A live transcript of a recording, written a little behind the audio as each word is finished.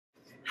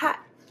Hi,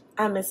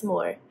 I'm Miss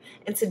Moore,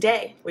 and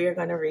today we are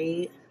going to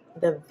read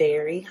The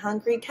Very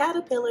Hungry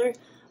Caterpillar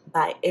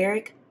by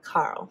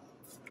Carle.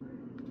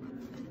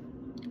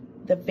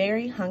 The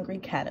Very Hungry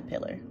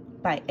Caterpillar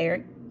by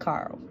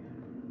Carle.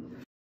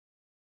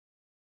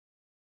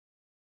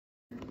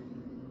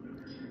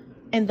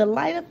 In the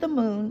light of the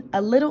moon,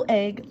 a little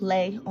egg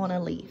lay on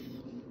a leaf.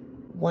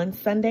 One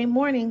Sunday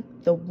morning,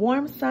 the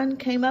warm sun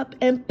came up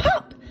and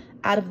pop!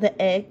 Out of the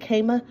egg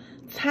came a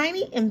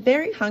tiny and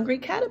very hungry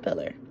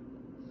caterpillar.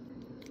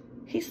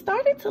 He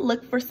started to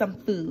look for some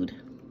food.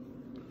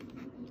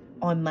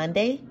 On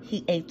Monday,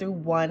 he ate through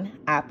one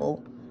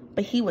apple,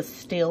 but he was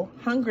still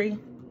hungry.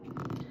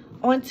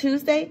 On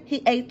Tuesday,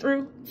 he ate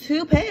through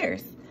 2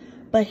 pears,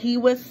 but he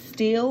was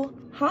still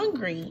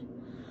hungry.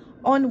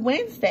 On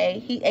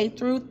Wednesday, he ate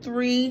through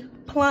 3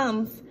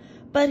 plums,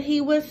 but he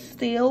was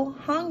still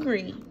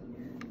hungry.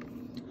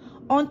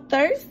 On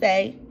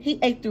Thursday, he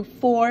ate through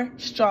 4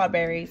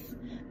 strawberries,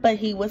 but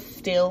he was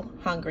still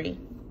hungry.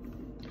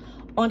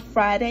 On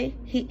Friday,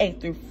 he ate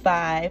through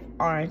 5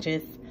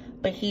 oranges,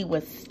 but he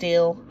was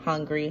still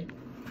hungry.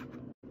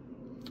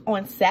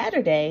 On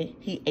Saturday,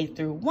 he ate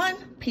through 1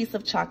 piece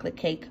of chocolate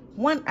cake,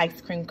 1 ice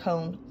cream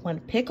cone,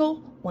 1 pickle,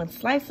 1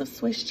 slice of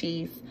Swiss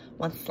cheese,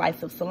 1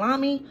 slice of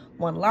salami,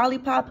 1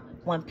 lollipop,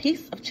 1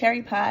 piece of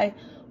cherry pie,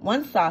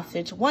 1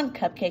 sausage, 1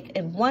 cupcake,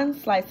 and 1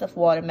 slice of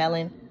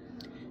watermelon.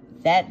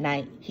 That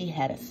night, he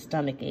had a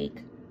stomach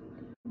ache.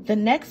 The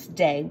next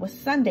day was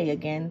Sunday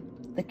again.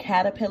 The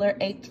caterpillar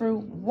ate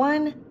through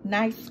 1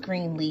 nice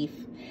green leaf,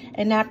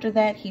 and after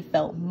that, he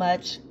felt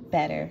much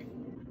better.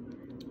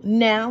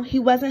 Now he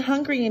wasn't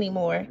hungry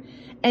anymore,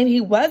 and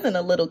he wasn't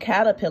a little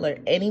caterpillar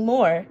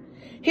anymore.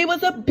 He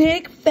was a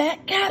big,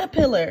 fat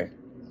caterpillar.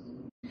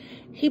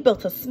 He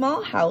built a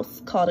small house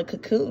called a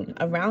cocoon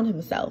around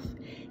himself.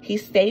 He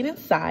stayed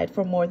inside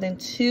for more than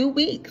 2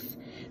 weeks.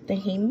 Then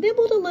he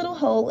nibbled a little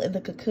hole in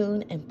the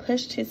cocoon and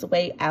pushed his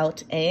way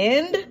out,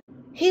 and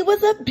he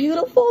was a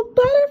beautiful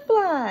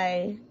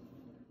butterfly.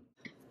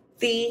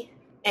 The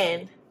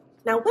end.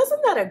 Now,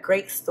 wasn't that a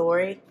great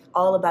story?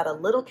 All about a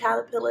little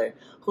caterpillar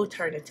who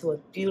turned into a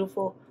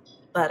beautiful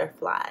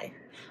butterfly.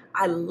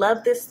 I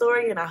love this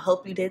story and I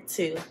hope you did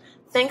too.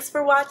 Thanks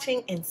for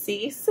watching and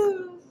see you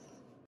soon.